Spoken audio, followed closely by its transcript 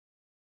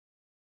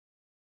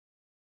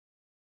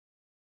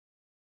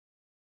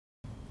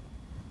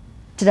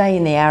Today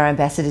in the Our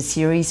Ambassador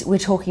series, we're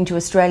talking to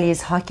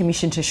Australia's High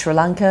Commission to Sri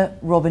Lanka,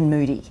 Robyn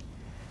Mudie.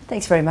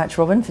 Thanks very much,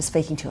 Robyn, for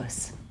speaking to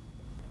us.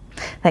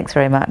 Thanks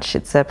very much.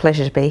 It's a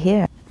pleasure to be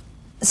here.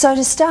 So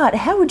to start,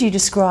 how would you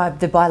describe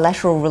the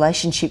bilateral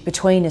relationship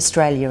between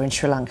Australia and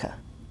Sri Lanka?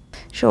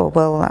 Sure.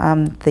 Well,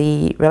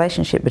 the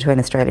relationship between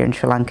Australia and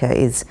Sri Lanka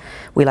is,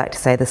 we like to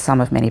say, the sum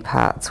of many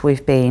parts.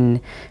 We've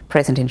been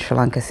present in Sri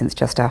Lanka since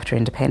just after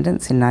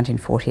independence in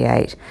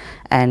 1948,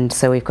 and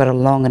so we've got a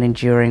long and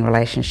enduring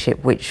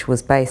relationship which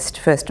was based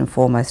first and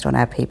foremost on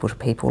our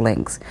people-to-people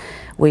links.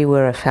 We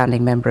were a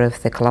founding member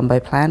of the Colombo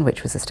Plan,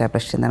 which was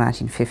established in the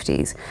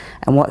 1950s,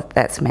 and what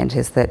that's meant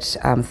is that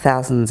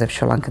thousands of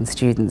Sri Lankan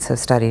students have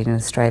studied in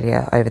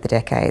Australia over the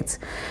decades,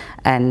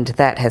 and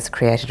that has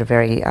created a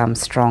very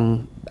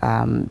strong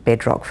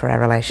bedrock for our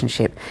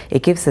relationship.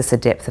 It gives us a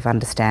depth of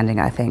understanding,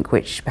 I think,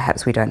 which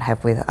perhaps we don't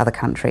have with other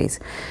countries.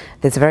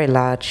 There's a very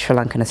large Sri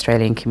Lankan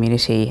Australian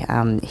community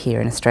here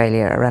in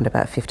Australia, around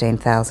about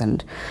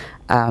 15,000.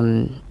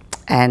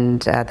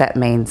 And that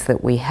means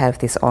that we have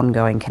this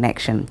ongoing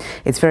connection.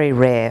 It's very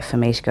rare for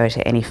me to go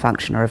to any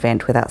function or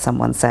event without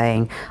someone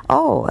saying,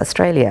 "Oh,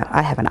 Australia,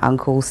 I have an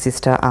uncle,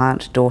 sister,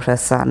 aunt, daughter,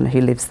 son who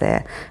lives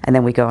there," and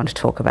then we go on to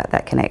talk about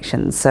that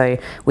connection. So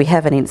we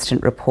have an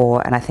instant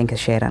rapport and I think a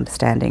shared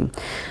understanding.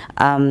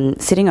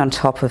 Sitting on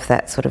top of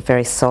that sort of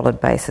very solid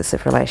basis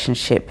of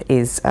relationship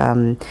is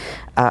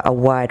a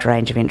wide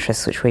range of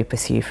interests which we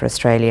pursue for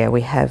Australia.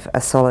 We have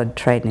a solid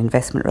trade and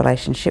investment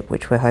relationship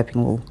which we're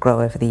hoping will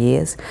grow over the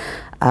years.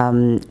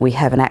 We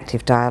have an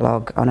active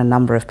dialogue on a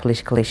number of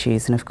political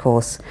issues, and of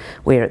course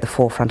we're at the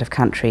forefront of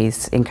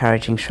countries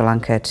encouraging Sri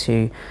Lanka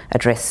to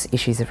address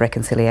issues of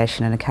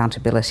reconciliation and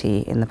accountability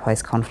in the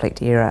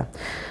post-conflict era.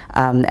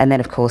 And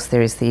then of course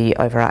there is the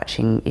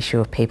overarching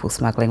issue of people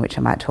smuggling, which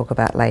I might talk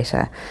about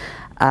later.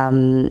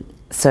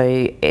 So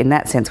in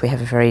that sense we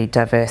have a very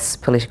diverse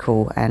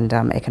political and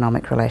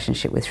economic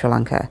relationship with Sri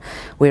Lanka.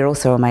 We're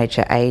also a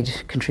major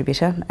aid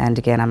contributor, and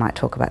again I might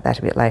talk about that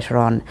a bit later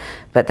on,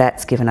 but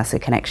that's given us a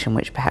connection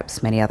which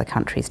perhaps many other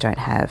countries don't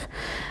have.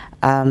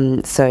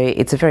 So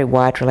it's a very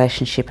wide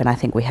relationship, and I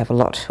think we have a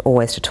lot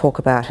always to talk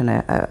about and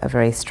a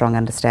very strong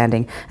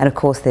understanding. And of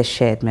course there's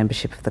shared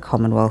membership of the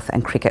Commonwealth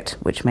and cricket,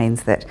 which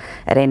means that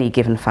at any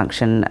given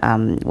function,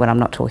 when I'm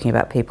not talking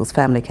about people's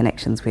family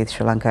connections with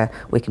Sri Lanka,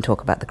 we can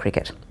talk about the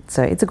cricket.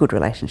 So it's a good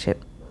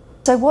relationship.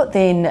 So what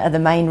then are the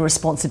main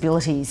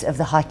responsibilities of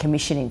the High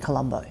Commission in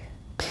Colombo?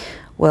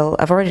 Well,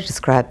 I've already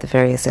described the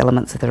various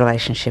elements of the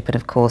relationship, and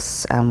of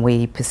course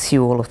we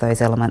pursue all of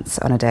those elements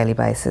on a daily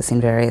basis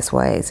in various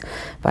ways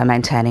by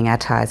maintaining our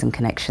ties and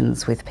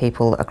connections with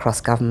people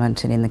across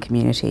government and in the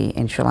community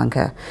in Sri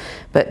Lanka.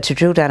 But to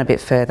drill down a bit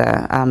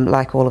further,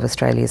 like all of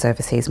Australia's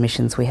overseas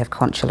missions, we have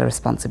consular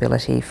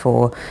responsibility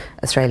for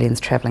Australians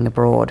travelling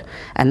abroad,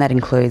 and that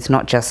includes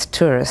not just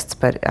tourists,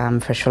 but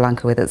for Sri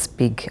Lanka with its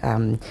big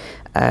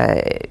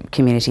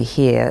community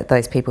here,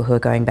 those people who are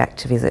going back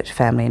to visit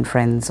family and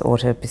friends or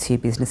to pursue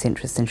business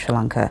interests in Sri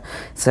Lanka.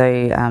 So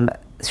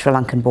Sri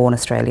Lankan born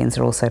Australians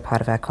are also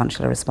part of our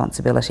consular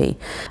responsibility.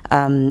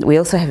 We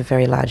also have a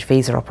very large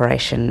visa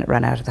operation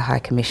run out of the High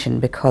Commission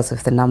because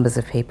of the numbers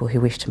of people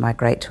who wish to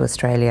migrate to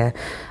Australia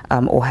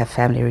or have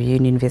family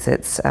reunion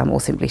visits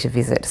or simply to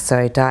visit.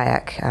 So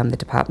DIAC, the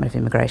Department of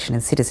Immigration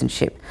and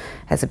Citizenship,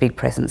 has a big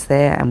presence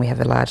there, and we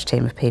have a large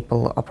team of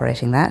people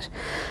operating that.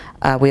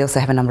 We also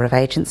have a number of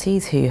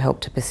agencies who help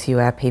to pursue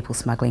our people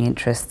smuggling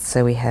interests.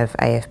 So we have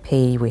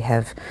AFP, we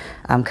have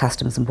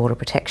Customs and Border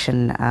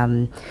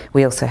Protection,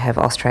 we also have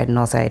Austrade and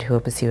Ausaid who are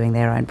pursuing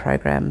their own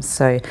programs.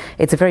 So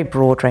it's a very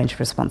broad range of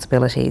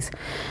responsibilities.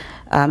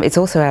 It's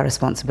also our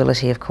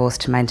responsibility, of course,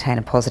 to maintain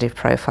a positive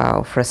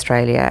profile for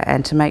Australia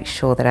and to make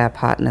sure that our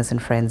partners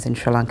and friends in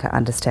Sri Lanka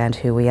understand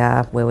who we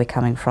are, where we're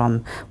coming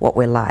from, what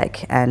we're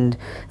like. And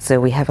so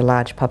we have a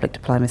large public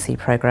diplomacy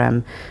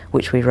program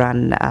which we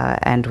run,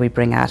 and we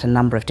bring out a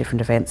number of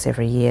different events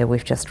every year.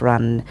 We've just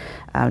run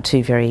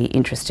two very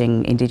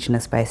interesting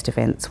Indigenous-based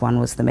events. One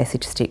was the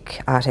Message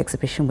Stick art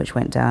exhibition, which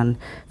went down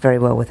very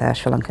well with our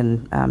Sri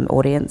Lankan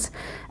audience.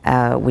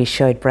 We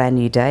showed Brand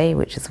New Day,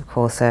 which is of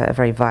course a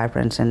very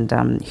vibrant and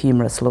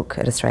humorous look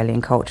at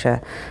Australian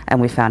culture, and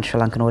we found Sri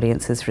Lankan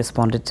audiences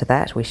responded to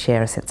that. We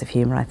share a sense of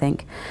humour, I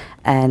think.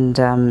 And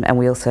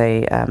we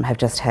also have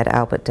just had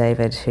Albert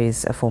David,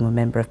 who's a former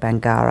member of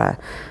Bangarra,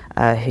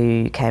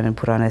 who came and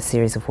put on a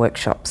series of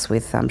workshops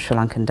with Sri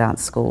Lankan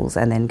dance schools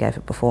and then gave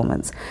a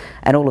performance.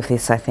 And all of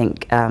this, I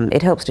think,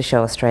 it helps to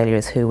show Australia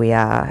as who we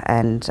are,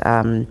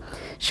 and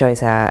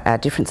shows our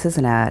differences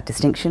and our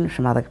distinction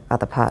from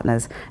other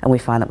partners, and we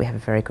find that we have a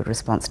very good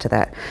response to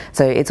that.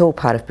 So it's all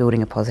part of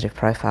building a positive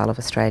profile of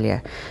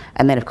Australia.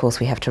 And then of course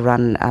we have to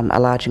run a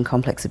large and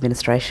complex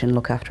administration,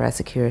 look after our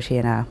security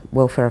and our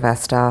welfare of our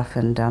staff,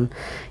 and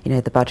you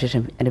know, the budget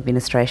and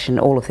administration.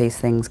 All of these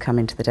things come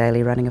into the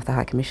daily running of the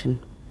High Commission.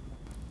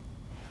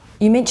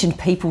 You mentioned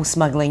people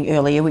smuggling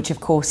earlier, which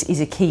of course is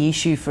a key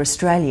issue for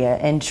Australia,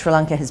 and Sri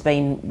Lanka has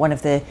been one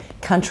of the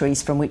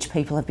countries from which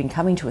people have been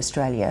coming to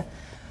Australia.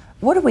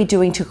 What are we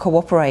doing to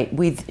cooperate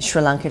with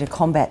Sri Lanka to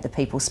combat the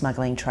people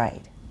smuggling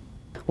trade?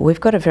 We've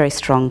got a very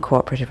strong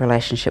cooperative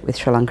relationship with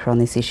Sri Lanka on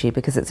this issue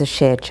because it's a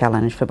shared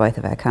challenge for both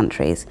of our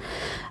countries.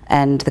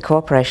 And the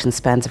cooperation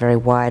spans a very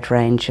wide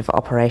range of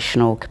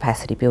operational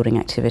capacity building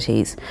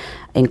activities,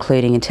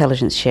 including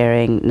intelligence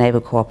sharing,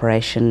 naval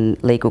cooperation,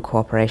 legal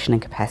cooperation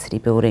and capacity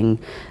building,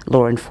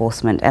 law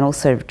enforcement, and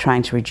also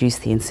trying to reduce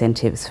the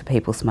incentives for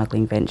people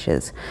smuggling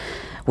ventures.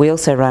 We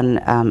also run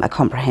a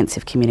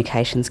comprehensive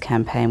communications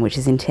campaign which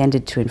is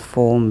intended to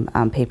inform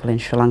people in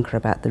Sri Lanka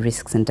about the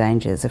risks and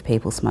dangers of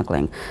people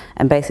smuggling,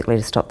 and basically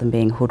to stop them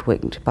being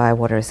hoodwinked by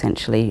what are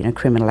essentially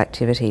criminal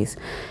activities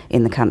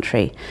in the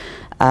country.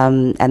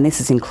 And this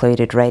has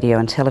included radio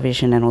and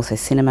television and also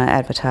cinema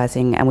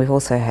advertising, and we've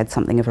also had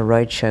something of a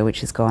roadshow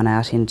which has gone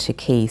out into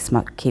key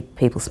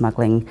people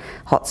smuggling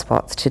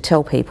hotspots to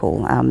tell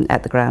people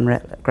at the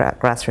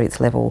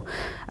grassroots level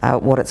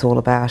what it's all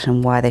about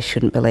and why they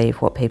shouldn't believe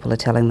what people are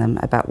telling them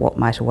about what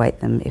might await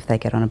them if they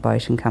get on a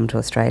boat and come to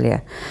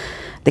Australia.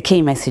 The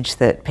key message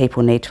that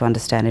people need to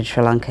understand in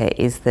Sri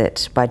Lanka is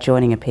that by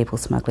joining a people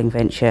smuggling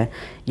venture,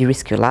 you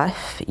risk your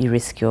life, you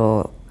risk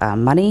your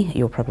money,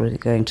 you're probably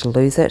going to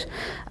lose it,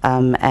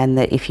 and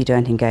that if you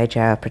don't engage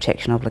our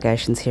protection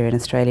obligations here in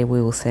Australia, we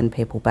will send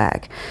people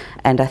back.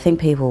 And I think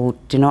people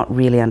do not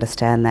really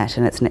understand that,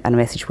 and it's a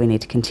message we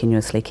need to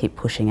continuously keep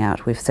pushing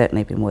out. We've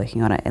certainly been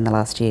working on it in the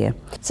last year.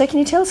 So can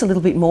you tell us a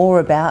little bit more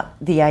about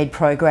the aid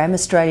program?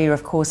 Australia,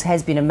 of course,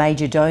 has been a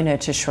major donor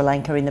to Sri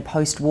Lanka in the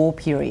post-war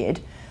period.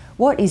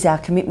 What is our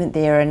commitment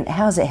there, and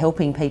how is it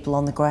helping people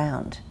on the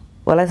ground?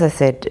 Well, as I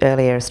said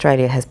earlier,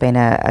 Australia has been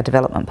a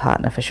development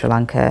partner for Sri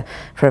Lanka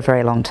for a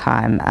very long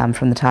time,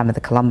 from the time of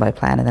the Colombo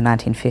Plan in the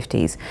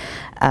 1950s.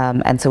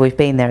 And so we've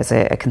been there as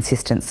a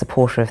consistent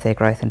supporter of their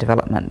growth and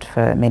development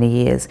for many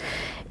years.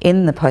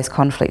 In the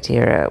post-conflict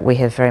era, we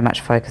have very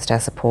much focused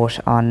our support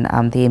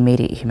on the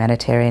immediate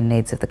humanitarian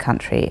needs of the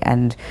country,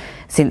 and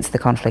since the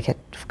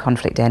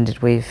conflict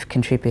ended, we've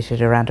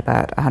contributed around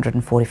about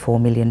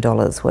 $144 million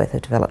worth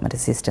of development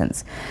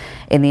assistance.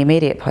 In the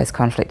immediate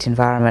post-conflict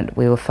environment,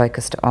 we were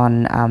focused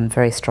on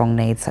very strong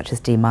needs such as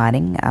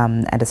demining,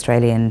 and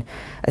Australian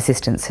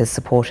assistance has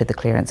supported the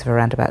clearance of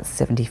around about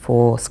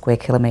 74 square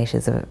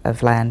kilometres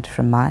of land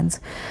from mines.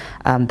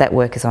 That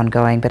work is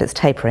ongoing, but it's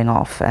tapering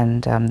off,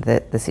 and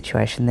the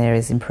situation there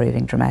is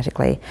improving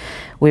dramatically.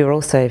 We were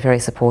also very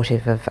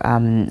supportive of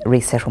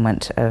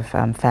resettlement of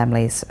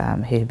families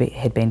who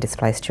had been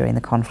displaced during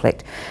the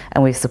conflict,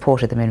 and we've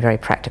supported them in very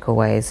practical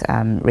ways,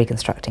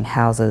 reconstructing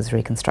houses,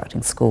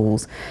 reconstructing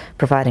schools,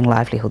 providing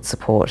livelihood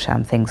support,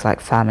 things like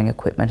farming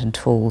equipment and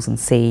tools and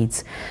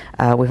seeds.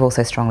 We've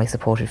also strongly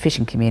supported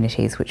fishing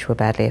communities which were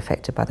badly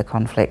affected by the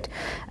conflict,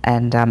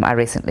 and I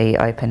recently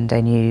opened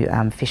a new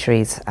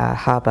fisheries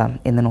harbour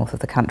in the north of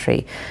the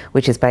country,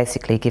 which is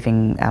basically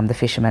giving the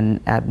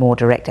fishermen more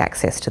direct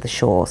access to the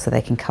shore, so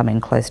they can come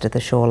in close to the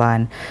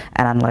shoreline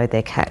and unload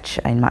their catch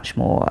in much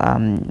more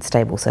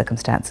stable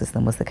circumstances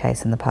than was the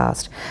case in the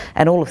past.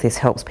 And all of this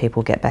helps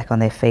people get back on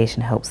their feet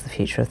and helps the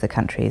future of the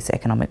country's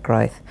economic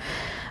growth.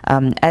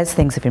 As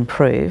things have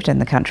improved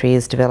and the country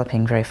is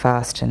developing very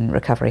fast and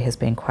recovery has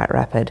been quite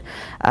rapid,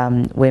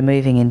 we're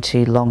moving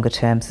into longer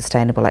term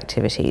sustainable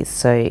activities.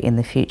 So in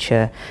the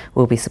future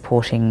we'll be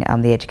supporting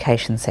the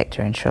education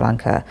sector in Sri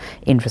Lanka,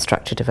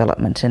 infrastructure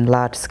development and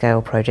large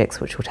scale projects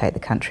which will take the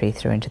country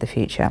through into the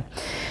future.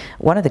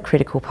 One of the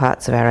critical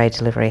parts of our aid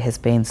delivery has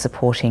been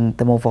supporting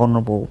the more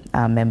vulnerable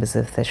members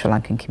of the Sri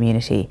Lankan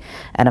community,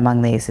 and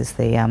among these is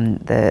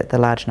the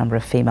large number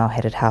of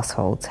female-headed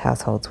households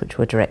which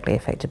were directly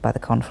affected by the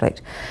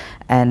conflict.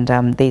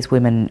 And these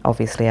women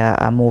obviously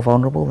are more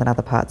vulnerable than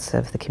other parts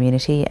of the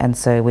community, and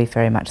so we've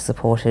very much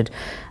supported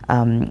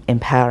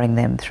empowering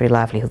them through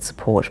livelihood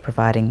support,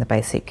 providing the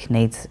basic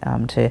needs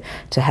to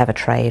have a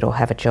trade or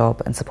have a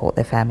job and support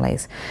their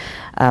families.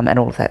 And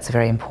all of that's a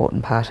very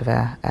important part of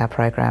our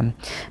program.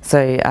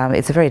 So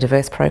it's a very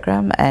diverse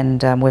program,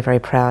 and we're very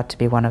proud to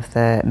be one of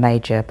the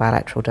major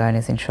bilateral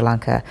donors in Sri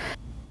Lanka.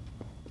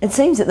 It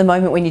seems at the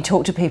moment when you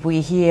talk to people,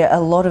 you hear a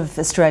lot of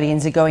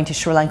Australians are going to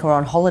Sri Lanka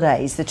on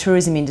holidays. The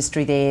tourism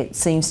industry there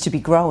seems to be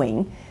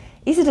growing.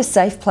 Is it a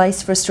safe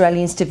place for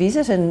Australians to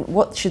visit, and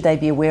what should they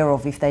be aware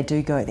of if they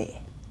do go there?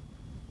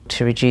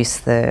 To reduce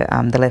the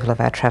level of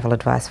our travel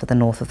advice for the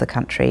north of the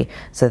country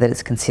so that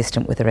it's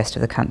consistent with the rest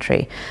of the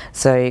country.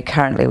 So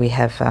currently we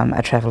have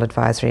a travel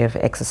advisory of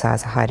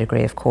exercise a high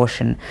degree of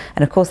caution,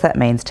 and of course that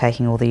means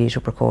taking all the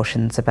usual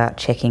precautions about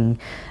checking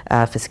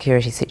for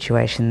security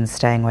situations,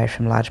 staying away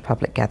from large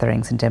public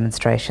gatherings and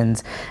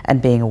demonstrations, and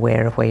being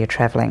aware of where you're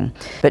travelling.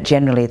 But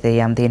generally the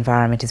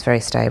environment is very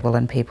stable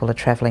and people are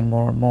travelling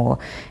more and more.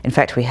 In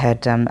fact, we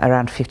had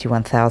around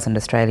 51,000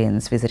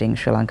 Australians visiting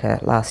Sri Lanka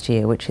last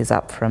year, which is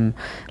up from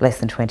less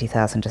than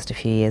 20,000 just a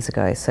few years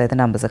ago, so the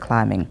numbers are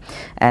climbing.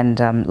 And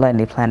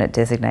Lonely Planet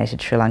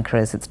designated Sri Lanka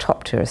as its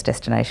top tourist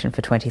destination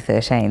for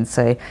 2013,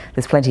 so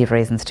there's plenty of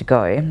reasons to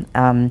go.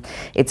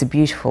 It's a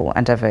beautiful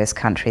and diverse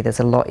country.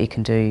 There's a lot you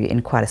can do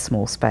in quite a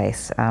small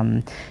space.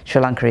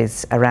 Sri Lanka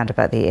is around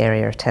about the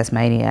area of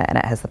Tasmania, and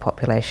it has the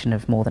population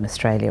of more than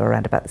Australia, or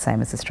around about the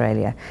same as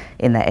Australia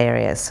in that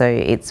area. So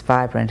it's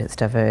vibrant, it's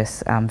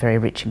diverse, very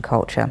rich in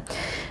culture.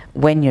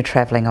 When you're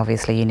travelling,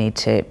 obviously you need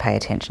to pay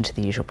attention to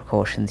the usual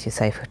precautions,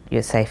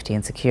 your safety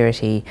and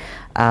security.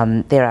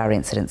 There are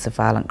incidents of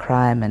violent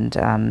crime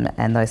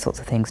and those sorts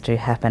of things do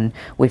happen.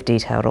 We've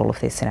detailed all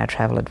of this in our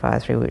travel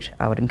advisory, which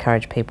I would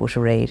encourage people to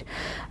read.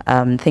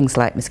 Things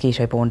like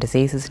mosquito-borne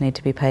diseases need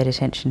to be paid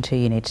attention to.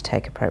 You need to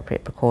take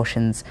appropriate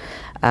precautions,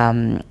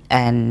 and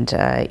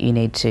you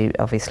need to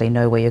obviously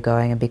know where you're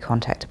going and be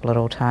contactable at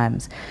all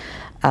times.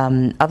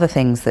 Other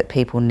things that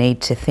people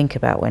need to think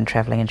about when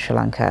travelling in Sri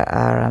Lanka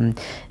are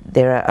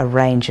there are a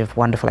range of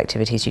wonderful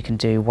activities you can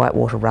do.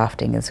 Whitewater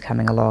rafting is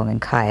coming along, and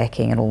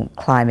kayaking and all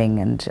climbing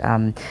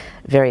and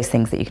various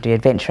things that you can do,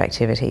 adventure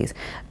activities,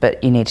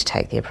 but you need to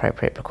take the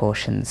appropriate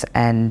precautions.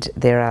 And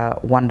there are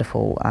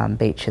wonderful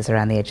beaches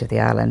around the edge of the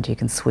island. You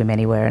can swim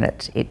anywhere and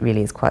it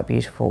really is quite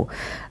beautiful.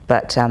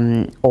 But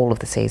all of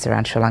the seas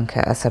around Sri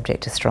Lanka are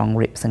subject to strong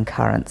rips and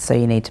currents, so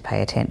you need to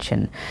pay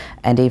attention.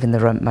 And even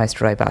the most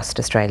robust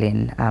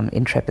Australian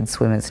intrepid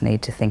swimmers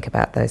need to think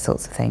about those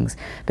sorts of things,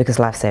 because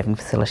life-saving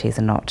facilities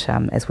are not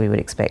as we would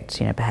expect,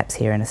 perhaps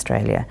here in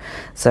Australia.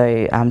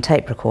 So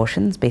take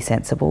precautions, be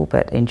sensible,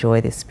 but enjoy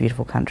this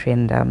beautiful country.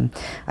 And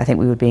I think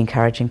we would be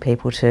encouraging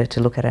people to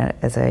look at it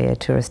as a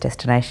tourist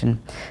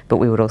destination. But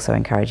we would also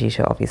encourage you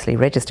to obviously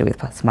register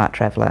with Smart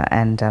Traveller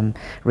and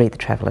read the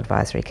travel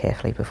advisory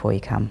carefully before you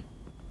come.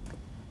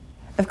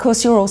 Of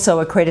course, you're also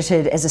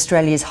accredited as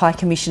Australia's High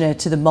Commissioner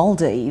to the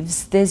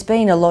Maldives. There's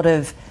been a lot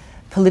of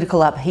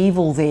political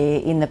upheaval there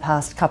in the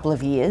past couple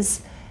of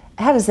years.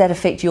 How does that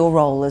affect your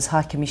role as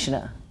High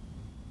Commissioner?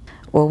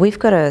 Well, we've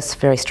got a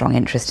very strong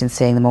interest in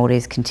seeing the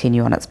Maldives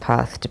continue on its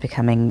path to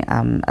becoming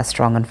a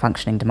strong and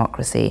functioning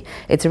democracy.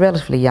 It's a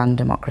relatively young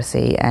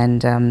democracy,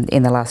 and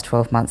in the last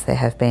 12 months there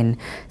have been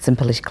some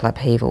political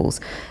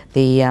upheavals.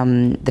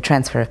 The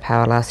transfer of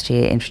power last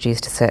year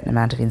introduced a certain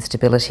amount of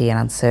instability and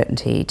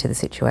uncertainty to the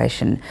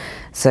situation.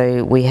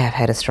 So we have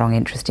had a strong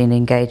interest in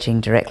engaging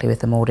directly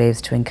with the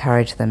Maldives to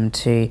encourage them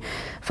to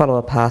follow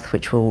a path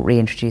which will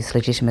reintroduce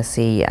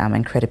legitimacy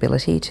and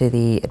credibility to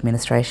the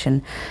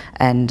administration.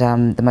 And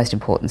the most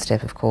important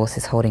step, of course,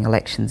 is holding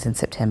elections in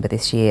September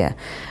this year.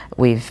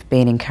 We've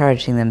been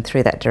encouraging them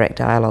through that direct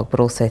dialogue, but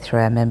also through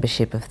our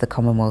membership of the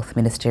Commonwealth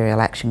Ministerial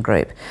Action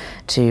Group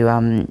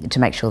to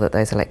make sure that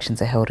those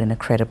elections are held in a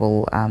credible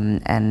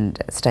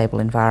and stable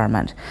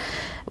environment.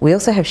 We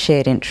also have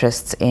shared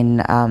interests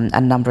in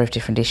a number of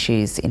different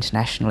issues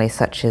internationally,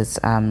 such as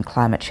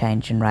climate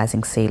change and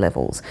rising sea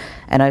levels.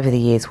 And over the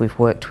years we've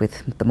worked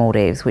with the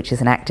Maldives, which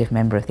is an active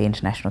member of the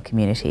international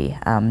community,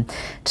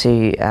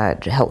 to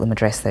help them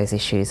address those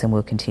issues, and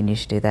we'll continue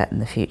to do that in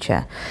the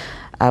future.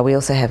 We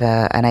also have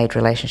an aid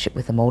relationship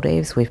with the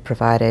Maldives. We've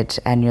provided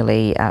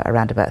annually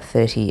around about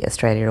 30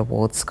 Australia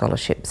Awards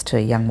scholarships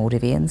to young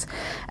Maldivians,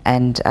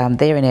 and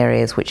they're in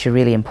areas which are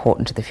really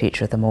important to the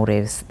future of the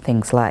Maldives,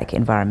 things like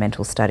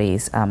environmental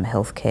studies,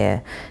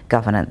 healthcare,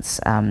 governance,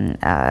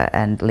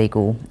 and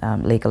legal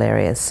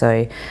areas.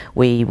 So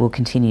we will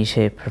continue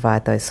to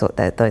provide those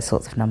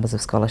sorts of numbers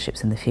of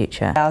scholarships in the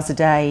future. Hours a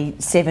day,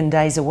 7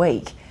 days a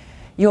week.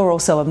 You're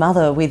also a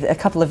mother with a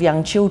couple of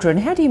young children.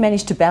 How do you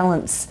manage to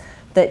balance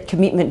that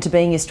commitment to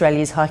being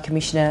Australia's High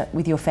Commissioner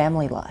with your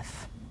family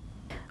life?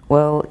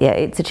 Well, yeah,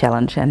 it's a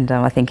challenge, and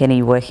I think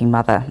any working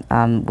mother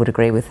would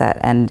agree with that,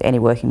 and any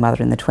working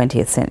mother in the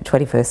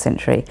 21st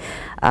century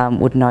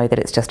would know that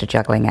it's just a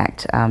juggling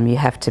act. You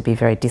have to be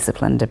very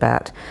disciplined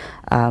about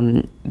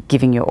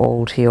giving your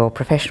all to your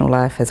professional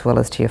life as well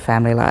as to your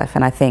family life.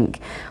 And I think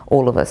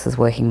all of us as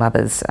working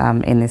mothers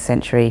in this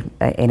century,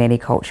 in any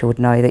culture, would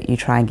know that you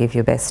try and give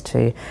your best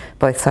to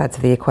both sides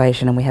of the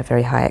equation, and we have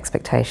very high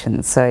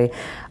expectations. So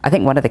I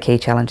think one of the key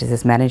challenges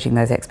is managing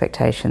those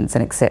expectations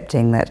and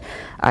accepting that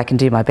I can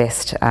do my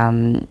best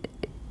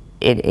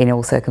in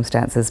all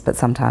circumstances, but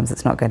sometimes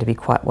it's not going to be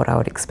quite what I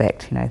would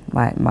expect.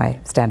 My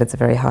standards are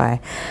very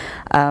high.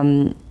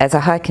 As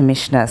a High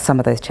Commissioner, some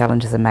of those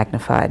challenges are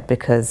magnified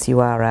because you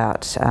are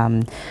out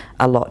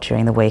a lot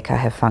during the week. I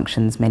have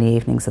functions many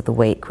evenings of the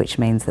week, which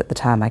means that the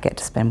time I get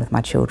to spend with my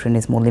children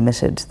is more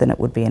limited than it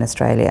would be in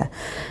Australia.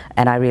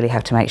 And I really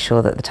have to make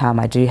sure that the time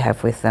I do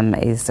have with them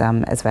is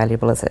as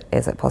valuable as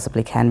it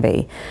possibly can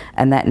be.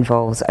 And that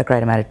involves a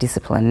great amount of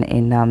discipline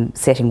in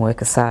setting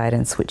work aside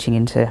and switching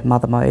into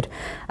mother mode,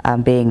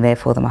 being there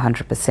for them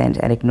 100%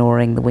 and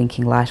ignoring the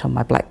winking light on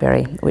my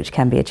BlackBerry, which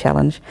can be a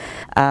challenge.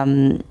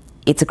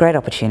 It's a great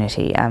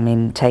opportunity. I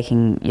mean,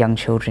 taking young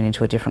children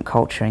into a different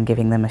culture and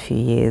giving them a few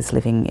years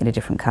living in a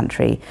different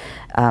country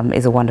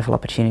is a wonderful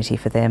opportunity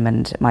for them,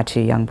 and my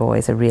two young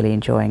boys are really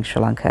enjoying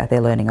Sri Lanka.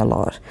 They're learning a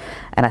lot,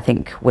 and I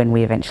think when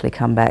we eventually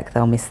come back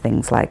they'll miss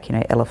things like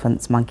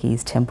elephants,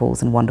 monkeys,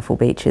 temples and wonderful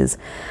beaches.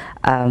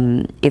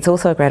 It's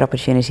also a great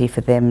opportunity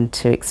for them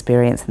to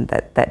experience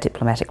that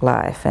diplomatic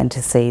life and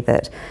to see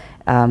that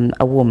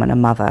a woman, a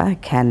mother,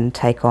 can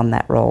take on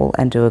that role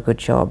and do a good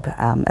job,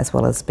 as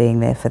well as being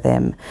there for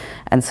them.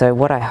 And so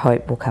what I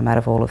hope will come out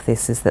of all of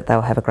this is that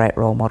they'll have a great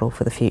role model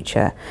for the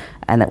future,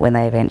 and that when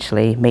they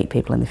eventually meet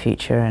people in the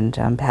future and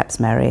perhaps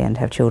marry and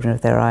have children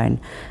of their own,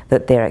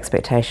 that their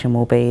expectation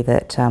will be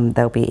that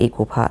they'll be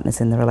equal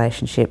partners in the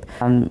relationship.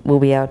 We'll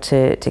be able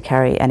to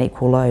carry an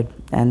equal load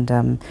and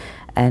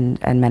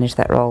manage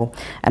that role.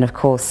 And of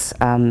course,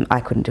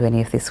 I couldn't do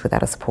any of this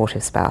without a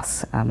supportive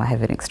spouse. I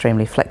have an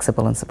extremely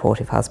flexible and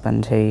supportive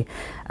husband who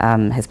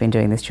has been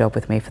doing this job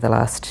with me for the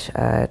last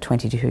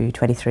 22,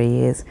 23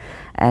 years.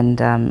 And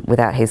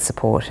without his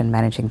support and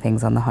managing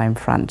things on the home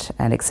front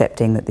and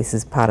accepting that this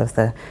is part of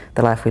the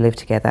life we live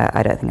together,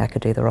 I don't think I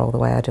could do the role the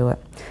way I do it.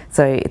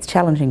 So it's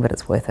challenging, but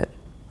it's worth it.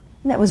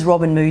 And that was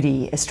Robyn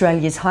Mudie,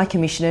 Australia's High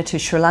Commissioner to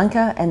Sri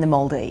Lanka and the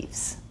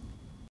Maldives.